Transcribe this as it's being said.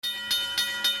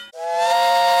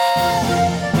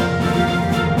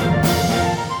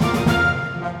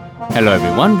Hello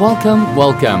everyone,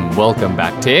 welcome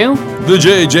back to The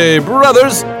JJ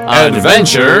Brothers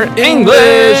Adventure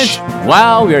English.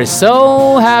 Wow, we are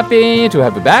so happy to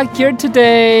have you back here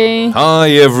today. Hi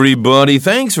everybody,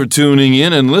 thanks for tuning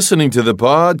in and listening to the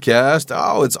podcast.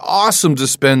 Oh, it's awesome to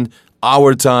spend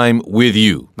our time with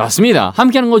you. 맞습니다.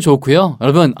 함께하는 거 좋고요.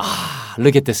 여러분,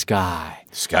 look at the sky.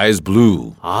 Sky is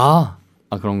blue.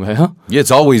 그런가요? Yeah,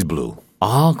 it's always blue.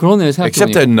 그러네요.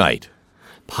 Except at night.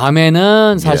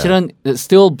 밤에는 사실은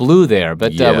still blue there,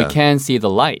 but Yeah. we can't see the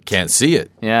light. Can't see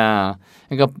it. Yeah.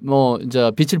 그러니까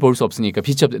이제 빛을 볼 수 없으니까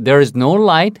there is no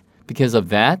light because of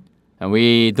that. And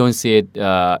we don't see it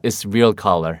its real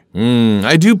color.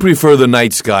 I do prefer the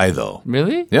night sky though.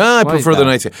 Really? Yeah, I Why is prefer the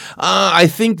that? night sky. I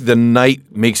think the night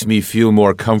makes me feel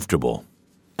more comfortable.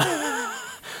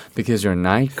 Because you're a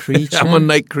night creature. I'm a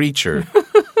night creature.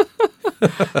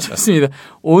 좋습니다.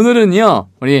 오늘은요,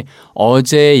 우리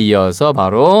어제에 이어서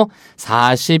바로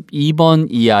 42번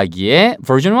이야기의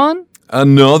version 1?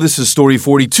 No, this is story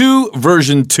 42,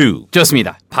 version 2.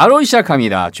 좋습니다. 바로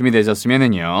시작합니다.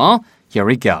 준비되셨으면요. Here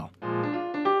we go.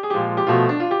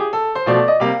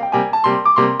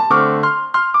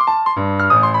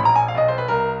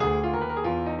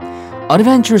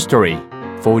 Adventure Story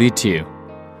 42,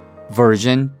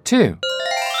 version 2.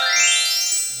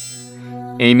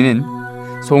 에이미는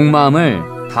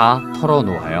속마음을 다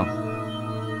털어놓아요.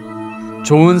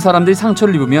 좋은 사람들이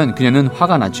상처를 입으면 그녀는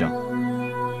화가 나죠.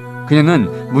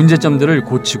 그녀는 문제점들을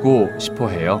고치고 싶어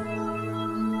해요.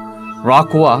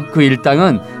 라코와 그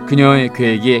일당은 그녀의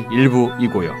계획의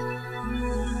일부이고요.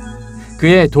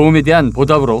 그의 도움에 대한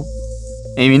보답으로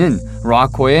에이미는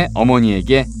라코의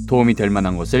어머니에게 도움이 될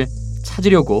만한 것을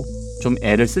찾으려고 좀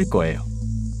애를 쓸 거예요.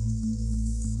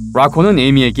 라코는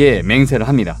에이미에게 맹세를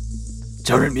합니다.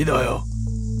 저를 믿어요.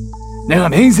 내가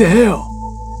맹세해요.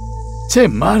 제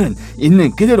말은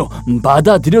있는 그대로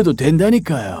받아들여도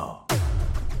된다니까요.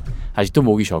 아직도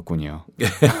목이 쉬었군요.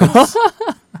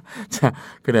 자,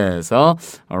 그래서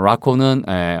라코는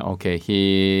okay,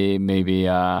 he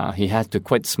has to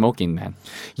quit smoking, man.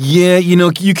 Yeah,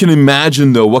 you can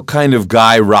imagine, though, what kind of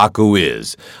guy Rocco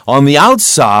is. On the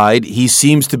outside, he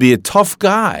seems to be a tough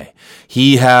guy.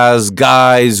 He has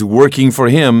guys working for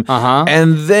him,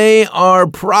 and they are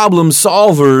problem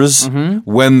solvers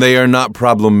when they are not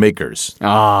problem makers.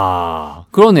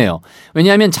 그러네요.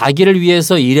 왜냐하면 자기를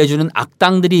위해서 일해주는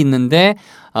악당들이 있는데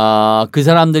그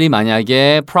사람들이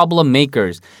만약에 problem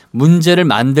makers, 문제를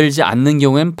만들지 않는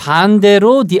경우엔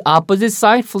반대로 the opposite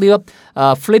side,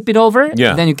 flip it over,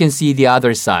 Yeah. then you can see the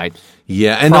other side.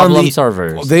 Yeah, and problem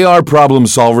solvers. They are problem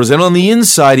solvers, and on the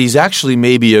inside, he's actually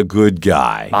maybe a good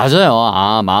guy.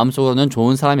 맞아요. 마음속으로는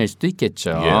좋은 사람일 수도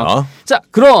있겠죠. Yeah. 자,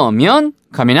 그러면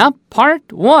coming up part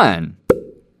 1.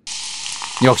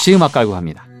 역시 음악 깔고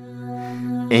합니다.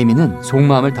 에이미는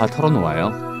속마음을 다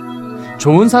털어놓아요.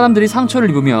 좋은 사람들이 상처를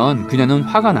입으면 그녀는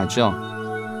화가 나죠.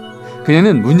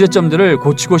 그녀는 문제점들을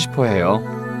고치고 싶어 해요.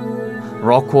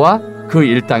 러코와 그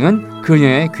일당은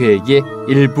그녀의 계획의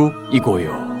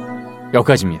일부이고요.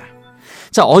 여기까지입니다.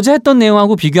 자, 어제 했던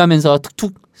내용하고 비교하면서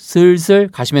툭툭 슬슬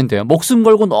가시면 돼요. 목숨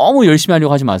걸고 너무 열심히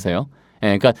하려고 하지 마세요.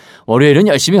 그러니까 월요일은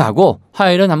열심히 가고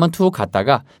화요일은 한번 툭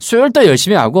갔다가 수요일 또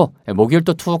열심히 하고 목요일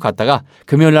또 툭 갔다가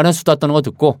금요일 날은 수다 떠는 거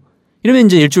듣고 이러면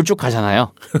이제 일주일 쭉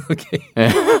가잖아요.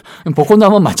 복권도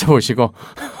한번 맞춰보시고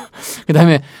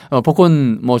그다음에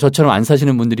복권 저처럼 안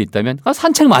사시는 분들이 있다면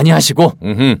산책 많이 하시고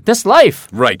That's life.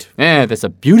 Right. That's a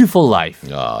beautiful life.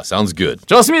 Sounds good.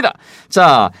 좋습니다.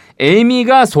 자,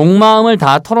 에이미가 속마음을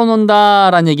다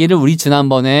털어놓는다라는 얘기를 우리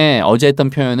지난번에 어제 했던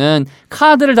표현은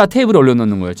카드를 다 테이블에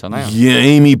올려놓는 거였잖아요. Yeah,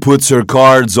 Amy puts her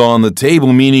cards on the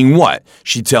table, meaning what?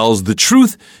 She tells the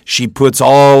truth. She puts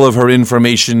all of her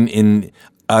information in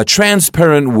a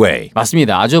transparent way.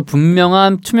 맞습니다. 아주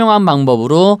분명한 투명한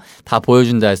방법으로 다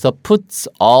보여준다 해서 puts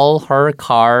all her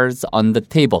cards on the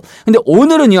table. 근데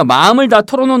오늘은요. 마음을 다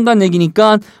털어놓는다는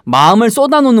얘기니까 마음을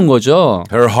쏟아놓는 거죠.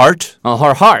 Her heart?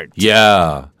 Her heart.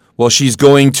 Yeah. Well, she's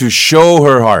going to show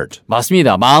her heart.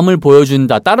 맞습니다. 마음을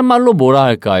보여준다. 다른 말로 뭐라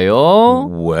할까요?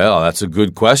 Well, that's a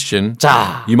good question.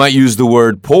 자. You might use the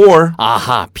word pour.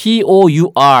 아하,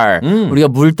 P-O-U-R. 우리가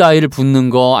물 따위를 붓는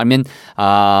거 아니면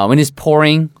when it's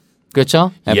pouring.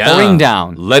 그렇죠? Yeah. Pouring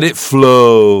down. Let it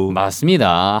flow.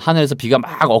 맞습니다. 하늘에서 비가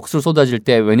막 억수로 쏟아질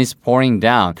때 when it's pouring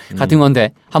down. 같은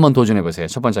건데 한번 도전해보세요.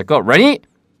 첫 번째 거. Ready?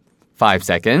 5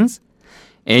 seconds.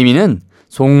 에이미는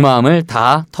속마음을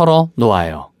다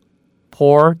털어놓아요.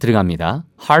 pour 들어갑니다.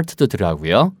 heart도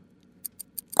들어가고요.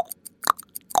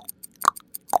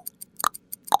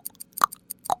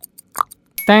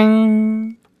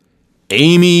 땡.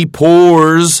 Amy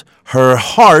pours her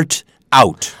heart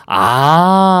out.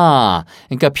 아,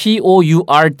 그러니까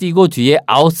P-O-U-R 띄고 뒤에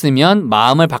out 쓰면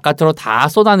마음을 바깥으로 다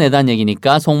쏟아내다는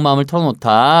얘기니까 속마음을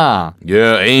털어놓다.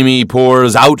 Yeah, Amy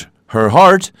pours out her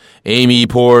heart. Amy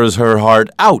pours her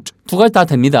heart out. 두 가지 다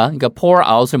됩니다. 그러니까 pour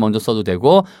out을 먼저 써도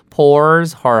되고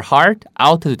pours her heart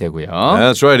out 해도 되고요.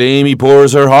 That's right. Amy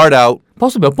pours her heart out.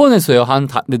 벌써 몇 번 했어요? 한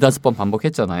 4-5번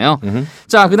반복했잖아요.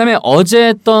 자, 그 다음에 어제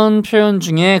했던 표현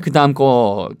중에 그 다음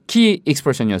거 키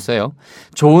익스프레션이었어요.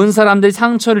 좋은 사람들이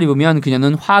상처를 입으면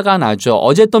그녀는 화가 나죠.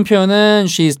 어제 했던 표현은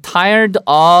she's tired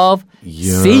of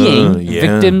seeing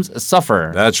victims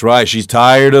suffer. That's right. She's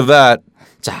tired of that.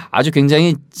 자, 아주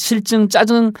굉장히 실증,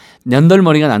 짜증,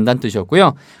 년덜머리가 난다는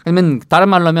뜻이었고요. 그러면 다른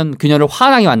말로 하면 그녀를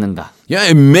화나게 만든다. Yeah,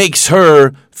 it makes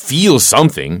her feel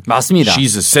something. 맞습니다.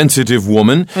 She's a sensitive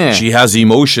woman. 네. She has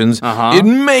emotions. It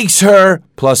makes her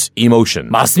plus emotion.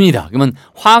 맞습니다. 그러면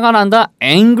화가 난다,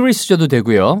 angry 쓰셔도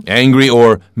되고요. Angry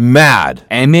or mad.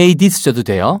 MAD 쓰셔도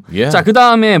돼요. Yeah. 자, 그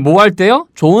다음에 뭐 할 때요?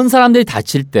 좋은 사람들이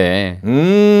다칠 때.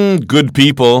 Good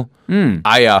people.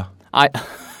 아야.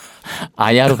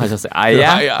 아야로 가셨어요.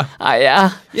 아야?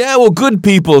 아야? Yeah, well, good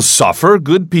people suffer.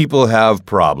 Good people have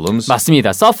problems. 맞습니다.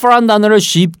 suffer한 단어를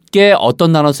쉽게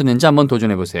어떤 단어 쓰는지 한번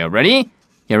도전해보세요. Ready?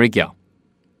 Here we go.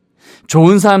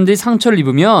 좋은 사람들이 상처를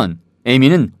입으면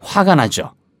에이미는 화가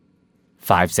나죠.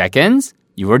 5 seconds,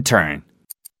 your turn.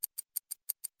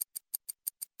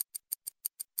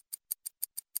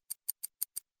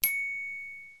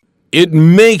 It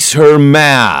makes her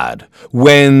mad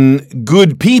when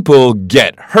good people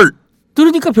get hurt.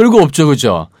 들으니까 별거 없죠,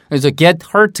 그죠? 그래서 get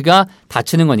hurt가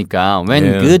다치는 거니까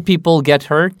when good people get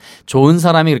hurt, 좋은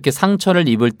사람이 그렇게 상처를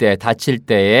입을 때, 다칠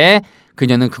때에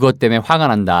그녀는 그것 때문에 화가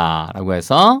난다라고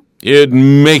해서 It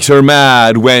makes her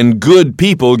mad when good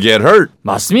people get hurt.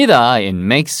 맞습니다. It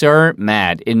makes her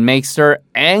mad. It makes her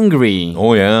angry.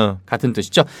 Oh, yeah. 같은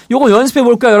뜻이죠. 요거 연습해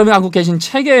볼까요? 여러분 갖고 계신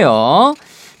책이에요.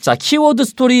 자, 키워드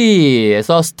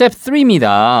스토리에서 스텝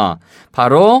 3입니다.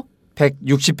 바로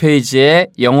 160페이지에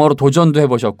영어로 도전도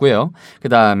해보셨고요. 그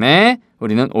다음에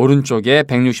우리는 오른쪽에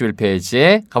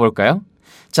 161페이지에 가볼까요?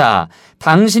 자,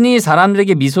 당신이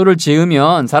사람들에게 미소를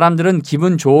지으면 사람들은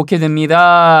기분 좋게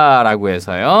됩니다. 라고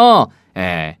해서요.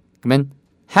 예, 그러면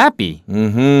happy.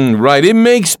 Right. It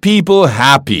makes people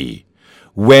happy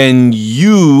when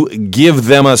you give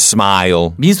them a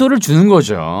smile. 미소를 주는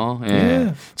거죠.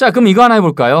 예. 자, 그럼 이거 하나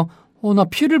해볼까요? 나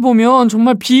피를 보면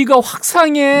정말 비가 확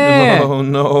상해. Oh,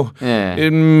 no. 예.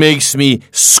 It makes me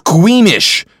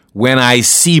squeamish when I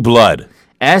see blood.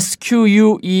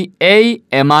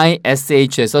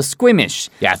 squeamish에서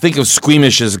squeamish. Yeah, think of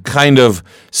squeamish as kind of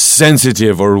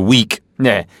sensitive or weak.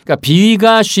 네, 그러니까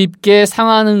비위가 쉽게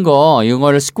상하는 거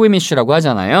이거를 squeamish라고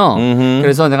하잖아요.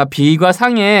 그래서 내가 비위가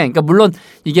상해. 그러니까 물론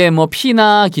이게 뭐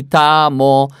피나 기타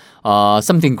뭐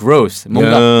something gross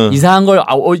뭔가 이상한 걸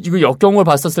이거 역겨운 걸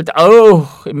봤었을 때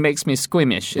it makes me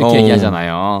squeamish 이렇게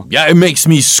얘기하잖아요. Yeah, it makes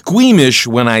me squeamish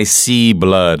when I see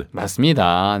blood.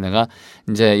 맞습니다. 내가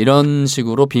이제 이런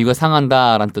식으로 비위가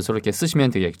상한다라는 뜻으로 이렇게 쓰시면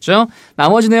되겠죠.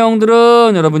 나머지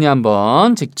내용들은 여러분이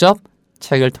한번 직접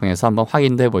책을 통해서 한번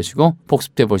확인도 해보시고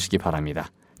복습도 해보시기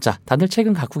바랍니다. 자, 다들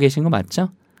책은 갖고 계신 거 맞죠?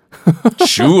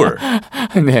 Sure.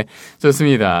 네,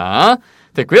 좋습니다.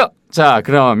 됐고요. 자,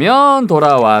 그러면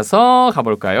돌아와서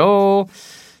가볼까요?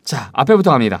 자, 앞에부터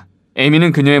갑니다.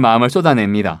 에이미는 그녀의 마음을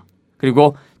쏟아냅니다.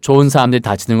 그리고 좋은 사람들이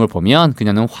다치는 걸 보면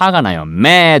그녀는 화가 나요.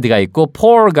 mad가 있고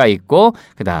pour가 있고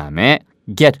그 다음에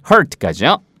get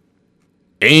hurt까지요.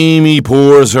 Amy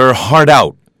pours her heart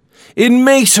out. It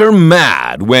makes her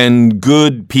mad when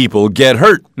good people get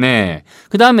hurt. 네.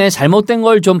 그 다음에 잘못된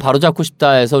걸 좀 바로잡고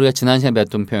싶다 해서 우리가 지난 시간에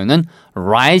배웠던 표현은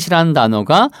right이라는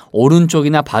단어가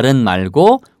오른쪽이나 바른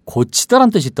말고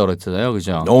고치다라는 뜻이 떨어졌어요.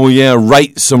 그죠? Oh yeah,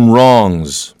 right some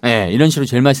wrongs. 네. 이런 식으로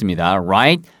제일 많이 씁니다.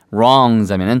 right,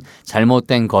 wrongs 하면은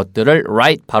잘못된 것들을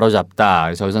right 바로잡다.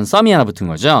 그래서 여기서는 some이 하나 붙은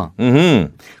거죠.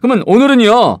 그러면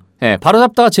오늘은요. 네,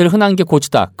 바로잡다가 제일 흔한 게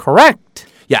고치다. correct.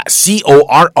 Yeah, C-O-R-R-E-C-T,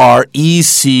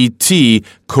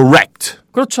 correct.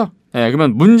 그렇죠. 네,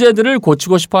 그러면 문제들을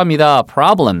고치고 싶어 합니다.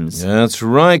 problems. That's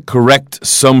right, correct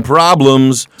some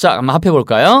problems. 자, 한번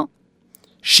합해볼까요?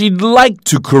 She'd like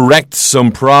to correct some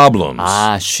problems.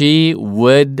 아, she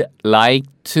would like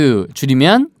to.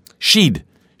 줄이면? She'd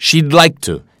like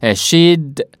to. 네,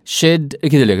 she'd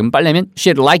이렇게 들려요. 그럼 빨리 하면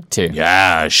she'd like to.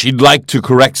 Yeah, she'd like to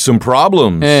correct some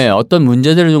problems. 네, 어떤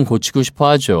문제들을 좀 고치고 싶어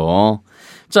하죠.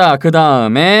 자, 그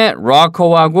다음에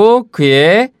락커하고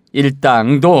그의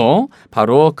일당도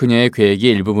바로 그녀의 계획의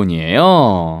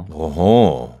일부분이에요.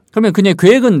 오호. 그러면 그녀의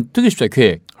계획은 되게 쉽죠.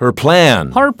 계획. Her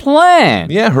plan. Her plan.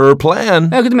 Yeah, her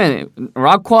plan. 네, 그다음에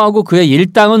락코하고 그의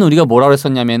일당은 우리가 뭐라고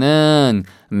했었냐면은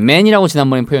man이라고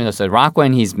지난번에 표현했어요. Rocco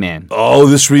and his man. Oh,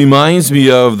 this reminds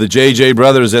me of the JJ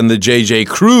brothers and the JJ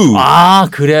crew. 아,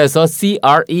 그래서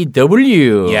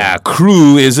C-R-E-W. Yeah,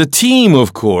 crew is a team,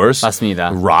 of course.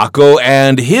 맞습니다. Rocco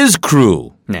and his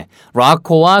crew. 네,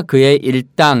 락코와 그의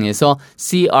일당에서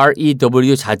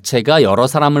CREW 자체가 여러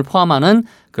사람을 포함하는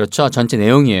그렇죠. 전체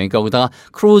내용이에요. 그러니까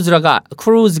거기다가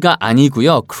크루즈가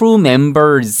아니고요. crew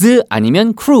members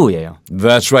아니면 crew예요.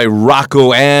 That's right,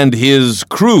 Rocco and his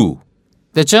crew.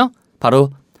 됐죠? 바로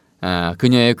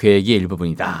그녀의 계획의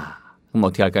일부분이다. 그럼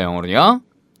어떻게 할까요, 영어로요?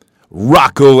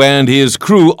 Rocco and his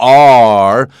crew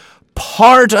are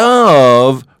part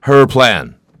of her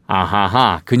plan.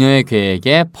 아하하, 그녀의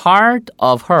계획의 part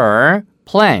of her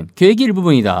plan. 계획의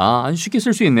일부분이다. 아주 쉽게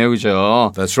쓸 수 있네요.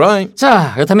 그죠? That's right.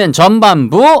 자, 그렇다면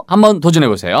전반부 한번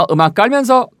도전해보세요. 음악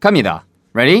깔면서 갑니다.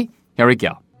 Ready? Here we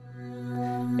go.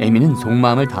 에이미는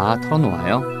속마음을 다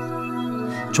털어놓아요.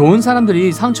 좋은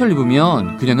사람들이 상처를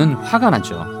입으면 그녀는 화가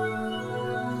나죠.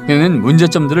 그녀는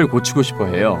문제점들을 고치고 싶어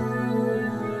해요.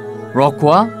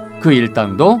 럭과 그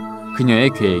일당도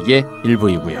그녀의 계획의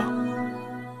일부이고요.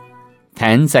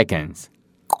 10 seconds.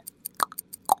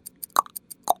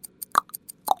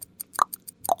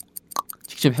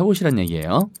 직접 해보시란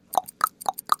얘기예요.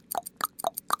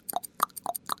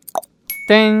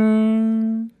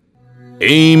 땡.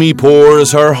 Amy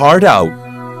pours her heart out.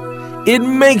 It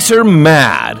makes her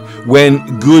mad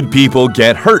when good people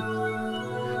get hurt.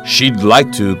 She'd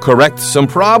like to correct some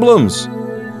problems.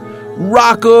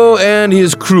 Rocco and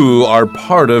his crew are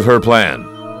part of her plan.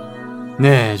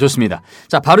 네, 좋습니다.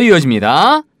 자, 바로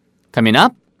이어집니다. Coming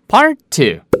up, part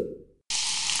 2.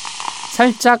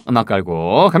 살짝 음악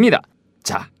깔고 갑니다.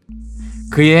 자,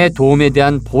 그의 도움에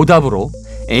대한 보답으로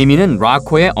에이미는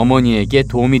락코의 어머니에게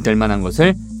도움이 될 만한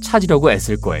것을 찾으려고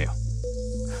애쓸 거예요.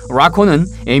 락코는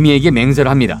에이미에게 맹세를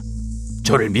합니다.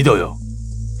 저를 믿어요.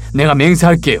 내가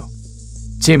맹세할게요.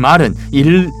 제 말은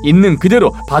있는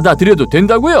그대로 받아들여도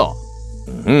된다고요?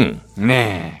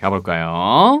 네,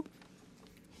 가볼까요?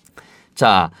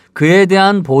 자, 그에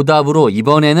대한 보답으로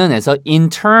이번에는 해서 in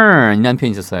turn이라는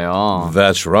표현이 있었어요.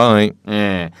 That's right.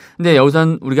 예. 근데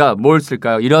여기선 우리가 뭘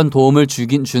쓸까요? 이런 도움을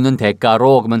주는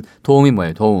대가로 그러면 도움이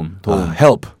뭐예요? 도움.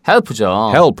 Help.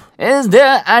 help죠. Help. Is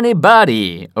there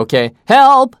anybody? Okay.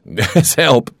 Help. Yes,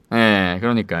 help. 예,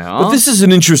 그러니까요. But this is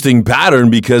an interesting pattern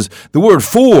because the word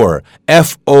for,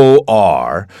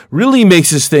 F-O-R, really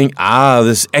makes us think,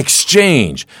 this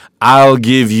exchange. I'll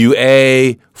give you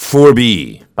A for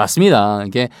B. 맞습니다.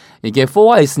 이게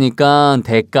for가 있으니까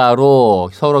대가로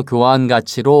서로 교환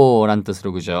가치로라는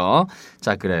뜻으로 그죠?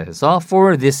 자, 그래서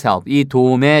for this help 이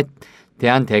도움에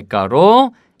대한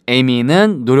대가로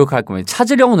에이미는 노력할 겁니다.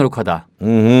 찾으려고 노력하다.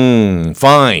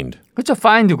 Find. 그렇죠.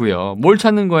 find고요. 뭘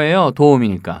찾는 거예요?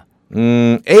 도움이니까.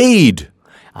 Aid.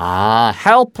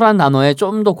 help란 단어의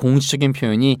좀 더 공식적인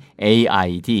표현이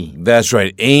aid. That's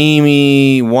right.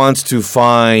 Amy wants to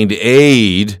find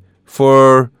aid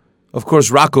for, of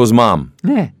course, Rocco's mom.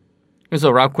 네.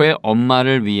 그래서 락코의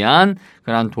엄마를 위한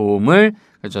그런 도움을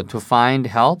그렇죠. To find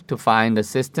help, to find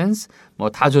assistance 뭐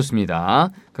다 좋습니다.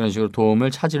 그런 식으로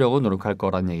도움을 찾으려고 노력할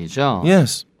거란 얘기죠.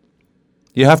 Yes.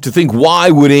 You have to think, why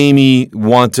would Amy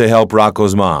want to help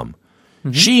Rocco's mom?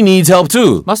 She needs help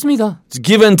too. 맞습니다. It's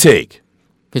give and take.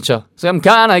 그렇죠. Some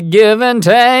kind of give and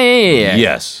take.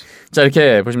 Yes. 자,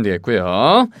 이렇게 보시면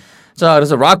되겠고요. 자,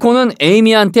 그래서 락코는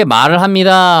에이미한테 말을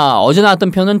합니다. 어제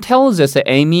나왔던 표현은 tells에서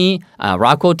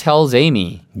Rocco tells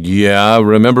Amy. Yeah,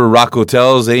 remember Rocco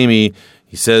tells Amy,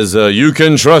 he says, you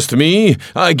can trust me.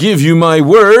 I give you my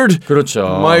word.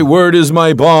 그렇죠. My word is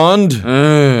my bond.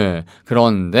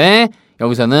 그런데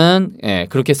여기서는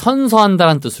그렇게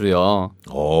선서한다는 뜻으로요.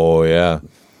 Oh, yeah.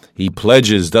 He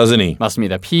pledges, doesn't he?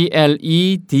 맞습니다.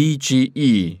 P-L-E-D-G-E.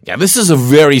 Yeah, this is a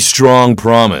very strong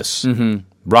promise.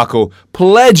 Rocco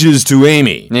pledges to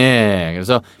Amy. 네,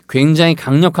 그래서 굉장히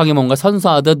강력하게 뭔가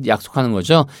선서하듯 약속하는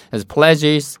거죠. 그래서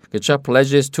pledges, 그렇죠?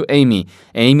 pledges to Amy.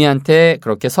 에이미한테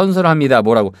그렇게 선서를 합니다.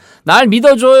 뭐라고? 날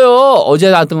믿어줘요. 어제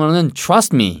나왔던 거는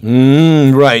trust me.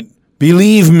 Right.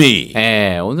 Believe me.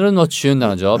 네, 오늘은 쉬운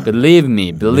단어죠. Believe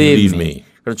me. Believe me.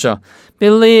 그렇죠.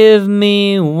 Believe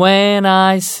me when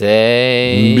I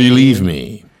say. Believe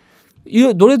me.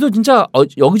 이 노래도 진짜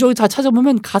여기저기 다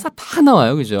찾아보면 가사 다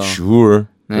나와요. 그죠? Sure.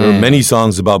 There are many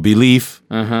songs about belief.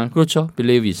 그렇죠.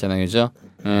 Believe 있잖아요. 그죠?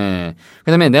 예.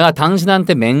 그다음에 내가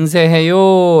당신한테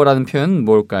맹세해요 라는 표현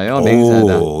뭘까요?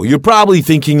 맹세하다. Oh, you're probably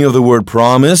thinking of the word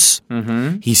promise.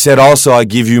 He said also, I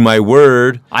give you my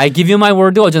word. I give you my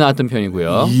word 어제 나왔던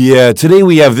표현이고요. Yeah, today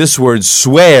we have this word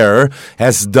swear,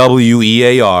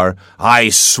 S-W-E-A-R. I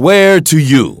swear to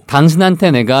you.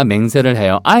 당신한테 내가 맹세를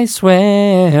해요. I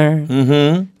swear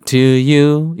to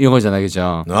you 이거잖아요.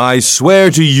 그죠? I swear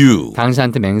to you.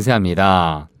 당신한테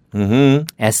맹세합니다.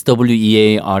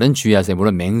 S-W-E-A-R은 주의하세요.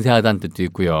 물론 맹세하다는 뜻도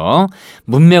있고요.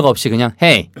 문맥 없이 그냥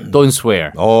hey, don't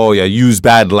swear. Oh, yeah, use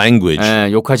bad language.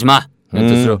 욕하지 마. 이런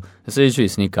뜻으로 쓰일 수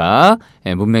있으니까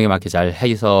문맥에 맞게 잘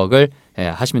해석을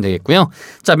하시면 되겠고요.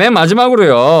 자, 맨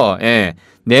마지막으로요.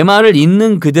 내 말을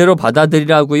있는 그대로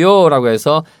받아들이라고요 라고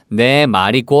해서 내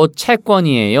말이 곧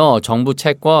채권이에요. 정부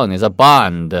채권에서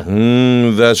bond.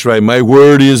 That's right. My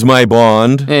word is my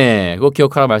bond. 그거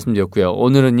기억하라고 말씀드렸고요.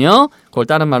 오늘은요. 그걸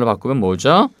다른 말로 바꾸면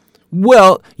뭐죠?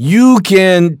 Well, you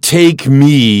can take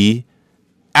me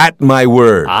at my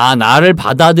word. 나를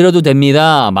받아들여도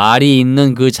됩니다. 말이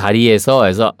있는 그 자리에서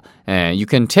해서 you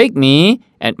can take me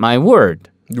at my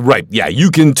word. Right, yeah, you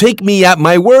can take me at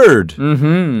my word.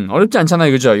 어렵지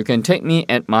않잖아요, 그죠? You can take me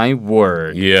at my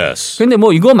word. Yes. 근데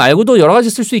뭐 이거 말고도 여러 가지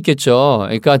쓸 수 있겠죠.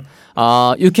 그러니까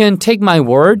you can take my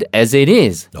word as it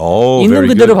is. Oh, 있는 very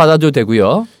그대로 good. 받아도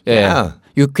되고요. Yeah.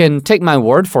 You can take my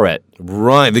word for it.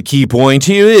 Right, the key point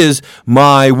here is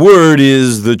my word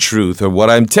is the truth, or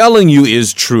what I'm telling you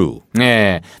is true.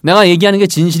 내가 얘기하는 게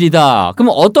진실이다.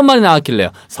 그럼 어떤 말이 나왔길래요?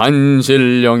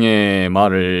 산신령의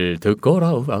말을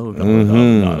듣거라.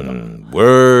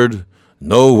 Word,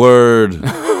 no word.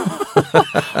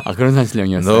 그런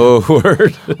산신령이었어요. No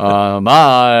word.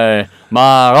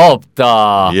 말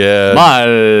없다. Yeah.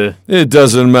 말. It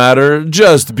doesn't matter.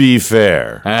 Just be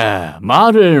fair.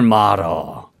 말을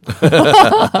말어.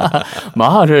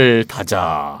 말을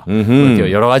타자.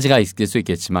 이렇게 여러 가지가 있을 수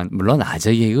있겠지만 물론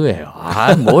아재 개그예요.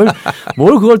 뭘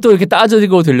그걸 또 이렇게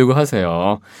따져들고 들려고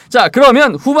하세요. 자,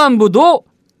 그러면 후반부도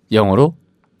영어로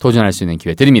도전할 수 있는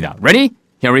기회 드립니다. Ready?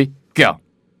 Here we go.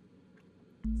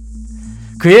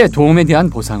 그의 도움에 대한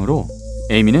보상으로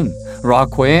에이미는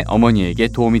라코의 어머니에게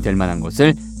도움이 될 만한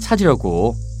것을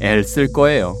찾으려고 애를 쓸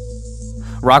거예요.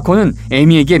 라코는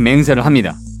에이미에게 맹세를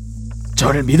합니다.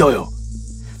 저를 믿어요.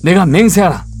 내가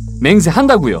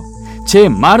맹세한다고요. 제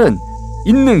말은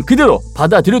있는 그대로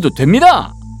받아들여도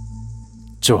됩니다.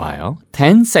 좋아요.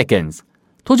 10 seconds.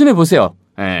 도전해보세요.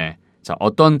 자,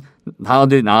 어떤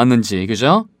단어들이 나왔는지,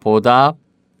 그죠? 보답,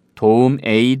 도움,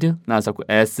 aid 나왔었고,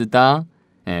 애쓰다,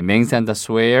 맹세한다,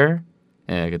 swear,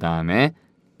 그 다음에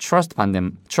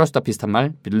trust와 비슷한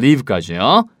말,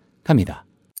 believe까지요. 갑니다.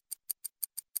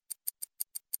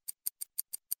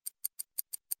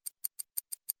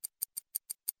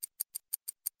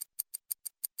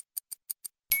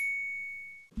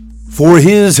 For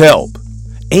his help,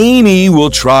 Amy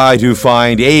will try to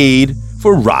find aid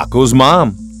for Rocco's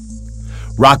mom.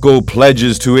 Rocco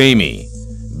pledges to Amy,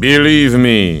 "Believe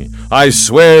me, I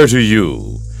swear to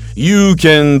you, you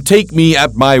can take me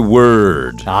at my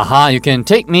word." You can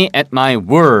take me at my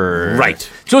word. Right.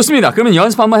 좋습니다. 그러면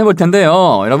연습 한번 해볼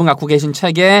텐데요. 여러분 갖고 계신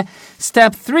책의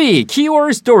Step 3,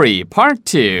 Keyword Story Part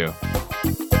 2.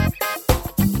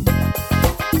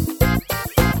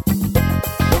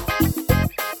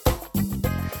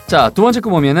 자, 두 번째 거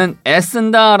보면은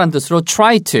애쓴다라는 뜻으로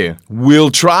try to.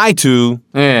 We'll try to.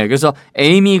 그래서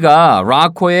에이미가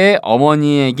라코의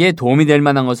어머니에게 도움이 될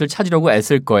만한 것을 찾으려고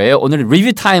애쓸 거예요. 오늘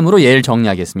리뷰 타임으로 예를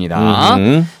정리하겠습니다.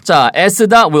 자,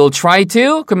 애쓰다 will try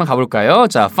to. 그러면 가볼까요?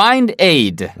 자, find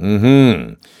aid.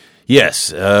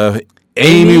 Yes,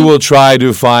 Amy will try to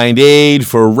find aid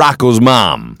for Rocco's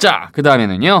mom. 자, 그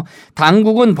다음에는요.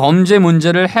 당국은 범죄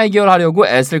문제를 해결하려고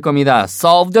애쓸 겁니다.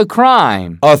 Solve the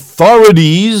crime.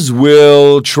 Authorities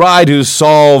will try to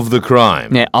solve the crime.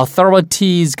 네,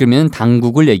 authorities 그러면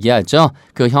당국을 얘기하죠.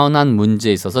 그 현안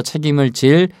문제에 있어서 책임을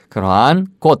질 그러한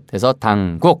곳에서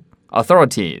당국.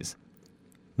 Authorities.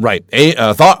 Right.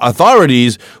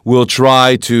 Authorities will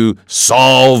try to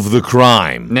solve the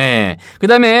crime. 네. 그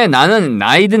다음에 나는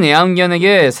나이든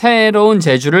애완견에게 새로운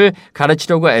재주를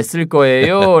가르치려고 애쓸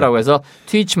거예요. 라고 해서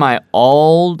teach my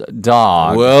old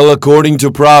dog. Well, according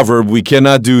to proverb, we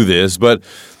cannot do this, but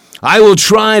I will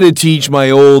try to teach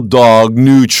my old dog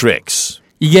new tricks.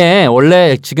 이게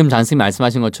원래 지금 잔스님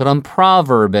말씀하신 것처럼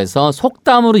proverb에서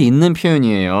속담으로 있는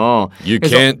표현이에요. You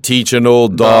can't teach an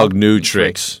old dog new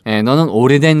tricks. 너는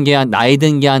오래된 나이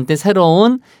든 개한테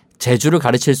새로운 재주를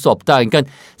가르칠 수 없다. 그러니까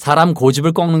사람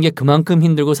고집을 꺾는 게 그만큼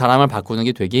힘들고 사람을 바꾸는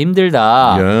게 되게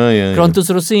힘들다. 그런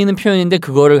뜻으로 쓰이는 표현인데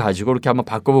그거를 가지고 이렇게 한번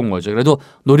바꿔본 거죠. 그래도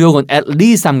노력은 at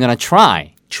least I'm gonna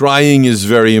try. Trying is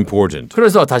very important.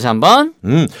 그래서 다시 한번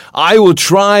I will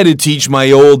try to teach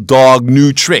my old dog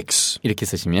new tricks. 이렇게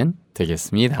쓰시면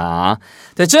되겠습니다.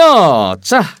 됐죠?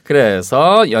 자,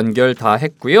 그래서 연결 다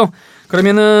했고요.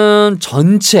 그러면은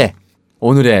전체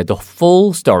오늘의 the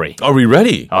full story. Are we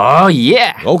ready? Oh,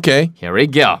 yeah. Okay. Here we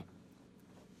go.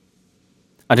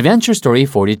 Adventure Story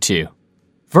 42,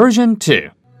 Version 2.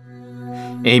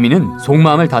 에이미는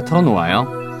속마음을 다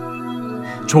털어놓아요.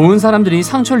 좋은 사람들이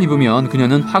상처를 입으면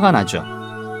그녀는 화가 나죠.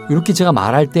 이렇게 제가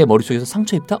말할 때 머릿속에서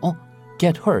상처 입다?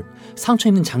 get hurt. 상처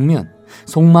입는 장면,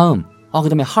 속마음, 그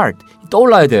다음에 heart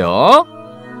떠올라야 돼요.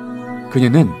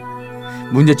 그녀는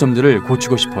문제점들을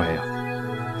고치고 싶어해요.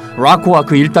 라코와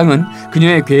그 일당은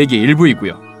그녀의 계획의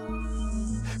일부이고요.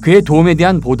 그의 도움에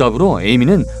대한 보답으로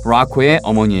에이미는 라코의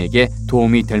어머니에게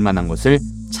도움이 될 만한 것을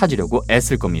찾으려고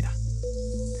애쓸 겁니다.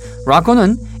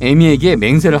 라코는 에이미에게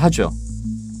맹세를 하죠.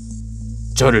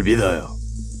 저를 믿어요.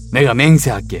 내가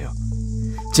맹세할게요.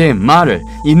 제 말을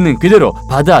있는 그대로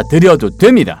받아들여도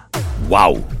됩니다.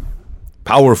 Wow.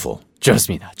 Powerful.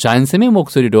 좋습니다. 잔쌤의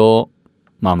목소리로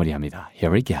마무리합니다.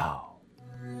 Here we go.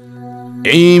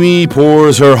 Amy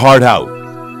pours her heart out.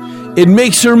 It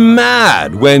makes her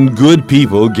mad when good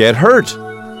people get hurt.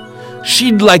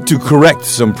 She'd like to correct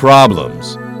some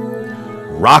problems.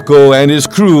 Rocco and his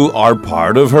crew are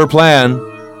part of her plan.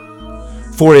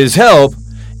 For his help,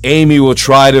 Amy will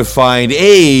try to find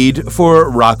aid for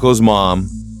Rocco's mom.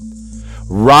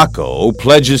 Rocco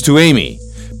pledges to Amy,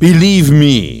 "Believe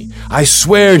me, I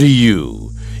swear to you,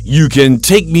 you can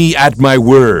take me at my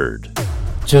word."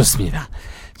 좋습니다.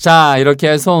 자, 이렇게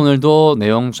해서 오늘도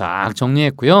내용 쫙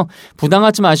정리했고요. 부담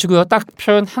갖지 마시고요. 딱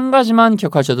표현 한 가지만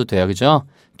기억하셔도 돼요. 그죠?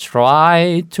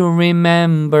 Try to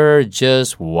remember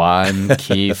just one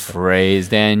key phrase,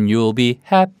 then you'll be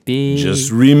happy.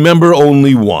 Just remember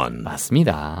only one.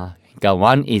 맞습니다. 그러니까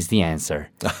one is the answer.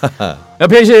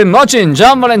 옆에 계신 멋진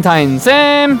존 발렌타인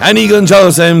쌤. And Egan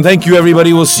쌤, thank you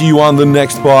everybody. We'll see you on the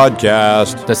next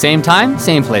podcast. The same time,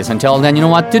 same place. Until then, you know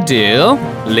what to do.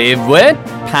 Live with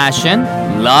passion,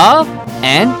 love,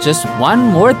 and just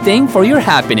one more thing for your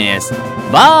happiness.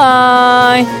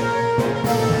 Bye!